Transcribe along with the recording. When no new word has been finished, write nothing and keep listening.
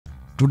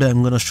Today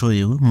I'm gonna show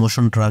you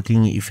motion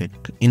tracking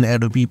effect in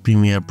Adobe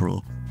Premiere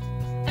Pro.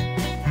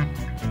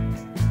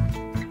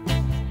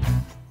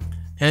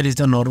 Here is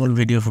the normal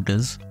video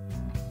footage.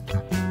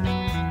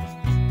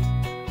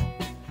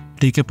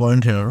 Take a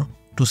point here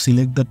to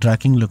select the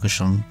tracking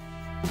location.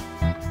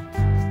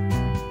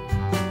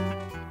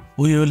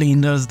 We will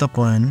enlarge the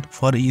point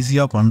for ease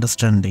of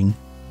understanding.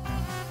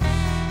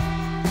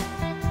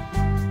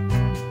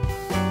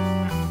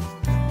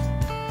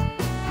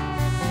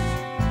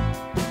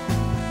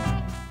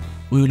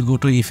 We will go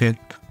to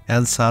Effect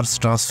and search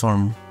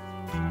Transform.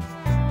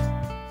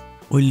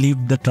 We'll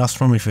leave the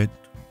Transform effect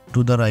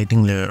to the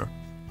writing layer.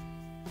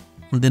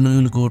 Then we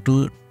will go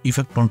to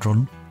Effect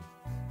Control.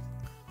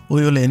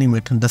 We will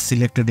animate the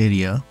selected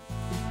area.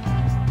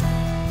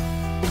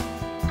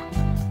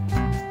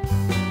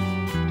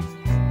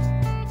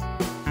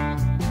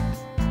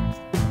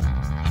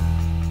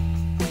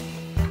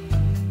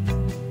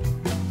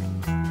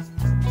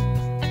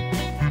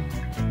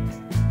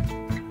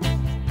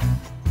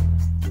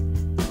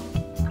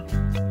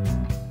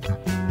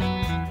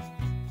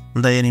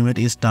 The animate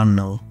is done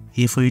now.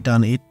 If we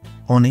turn it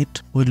on,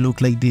 it will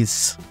look like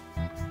this.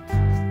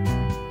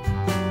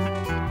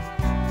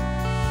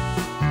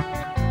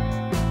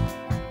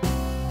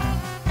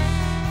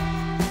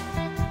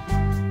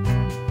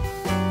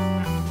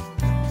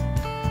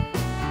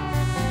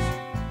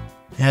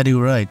 Here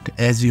you write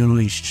as you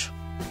wish.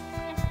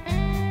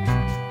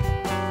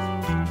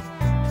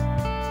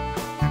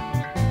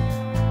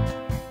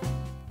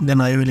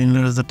 Then I will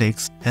enlarge the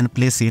text and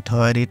place it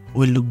where it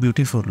will look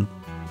beautiful.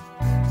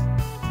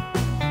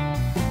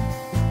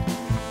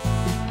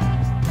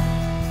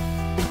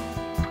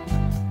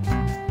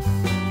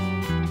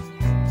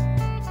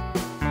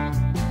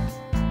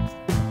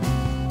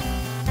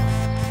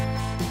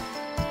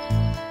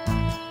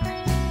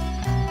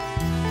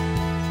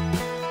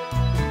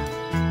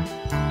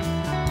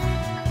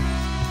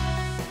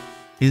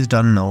 Is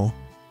done now.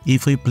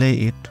 If we play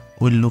it,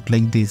 will look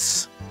like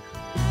this.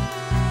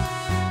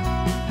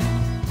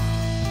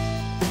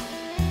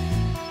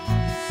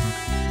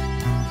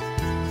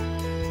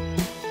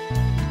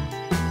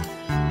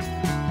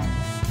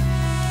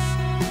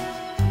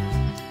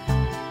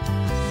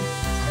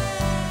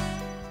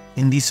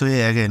 In this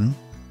way again,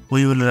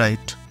 we will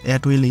write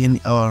at will in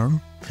our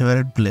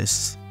favorite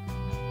place.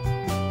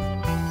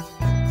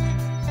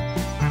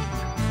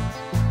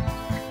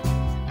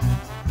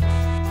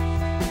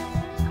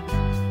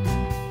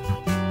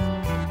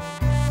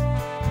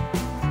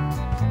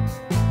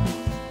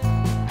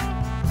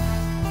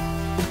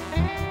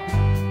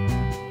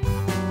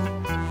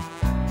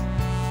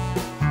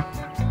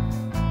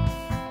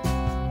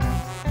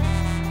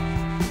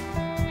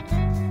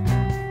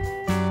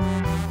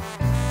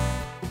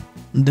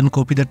 Then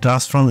copy the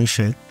transform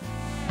effect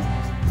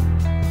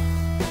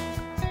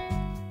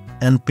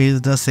and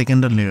paste the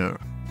second layer.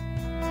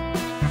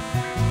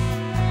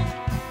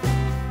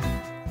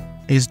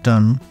 Is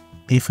done.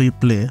 If we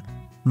play,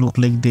 look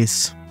like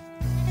this.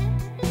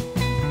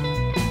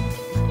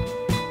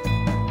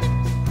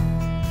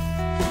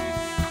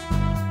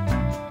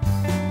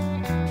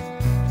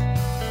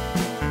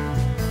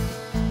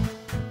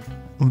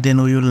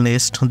 Then we will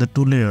nest the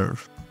two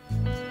layers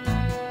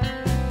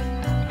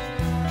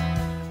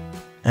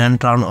and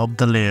turn off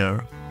the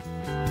layer.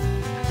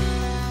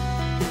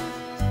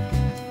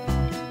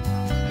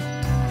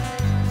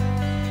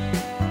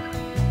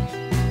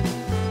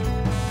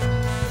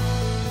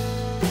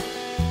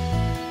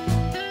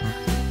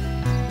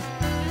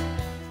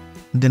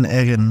 Then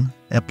again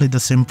apply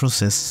the same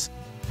process.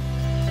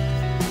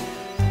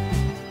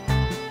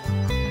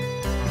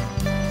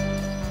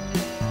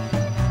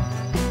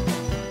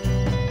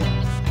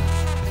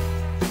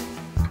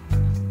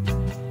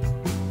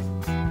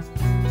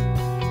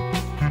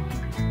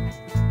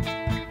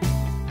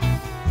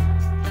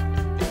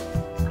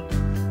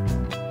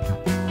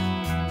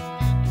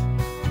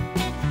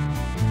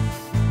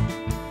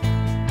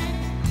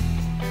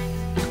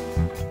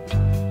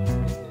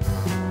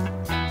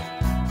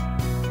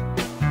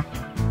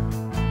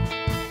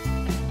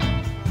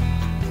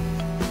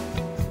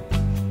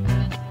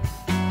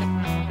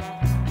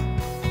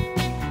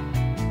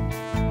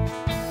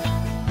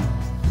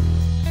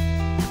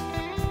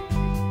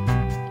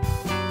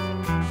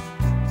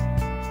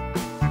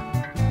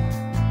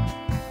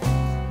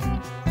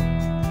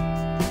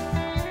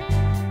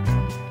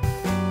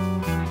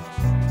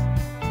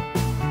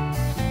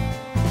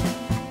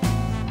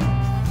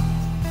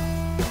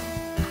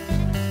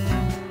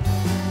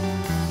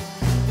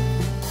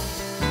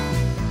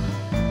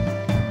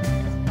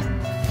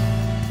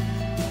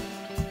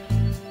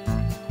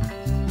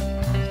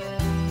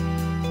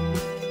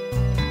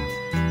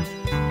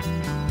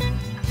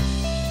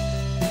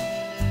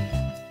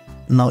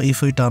 Now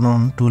if we turn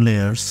on two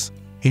layers,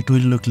 it will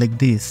look like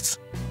this.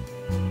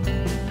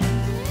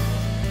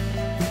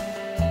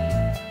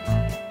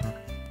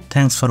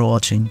 Thanks for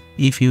watching.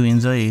 If you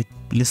enjoy it,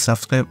 please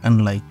subscribe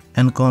and like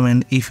and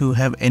comment if you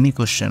have any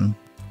question.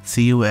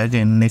 See you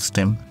again next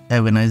time.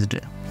 Have a nice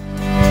day.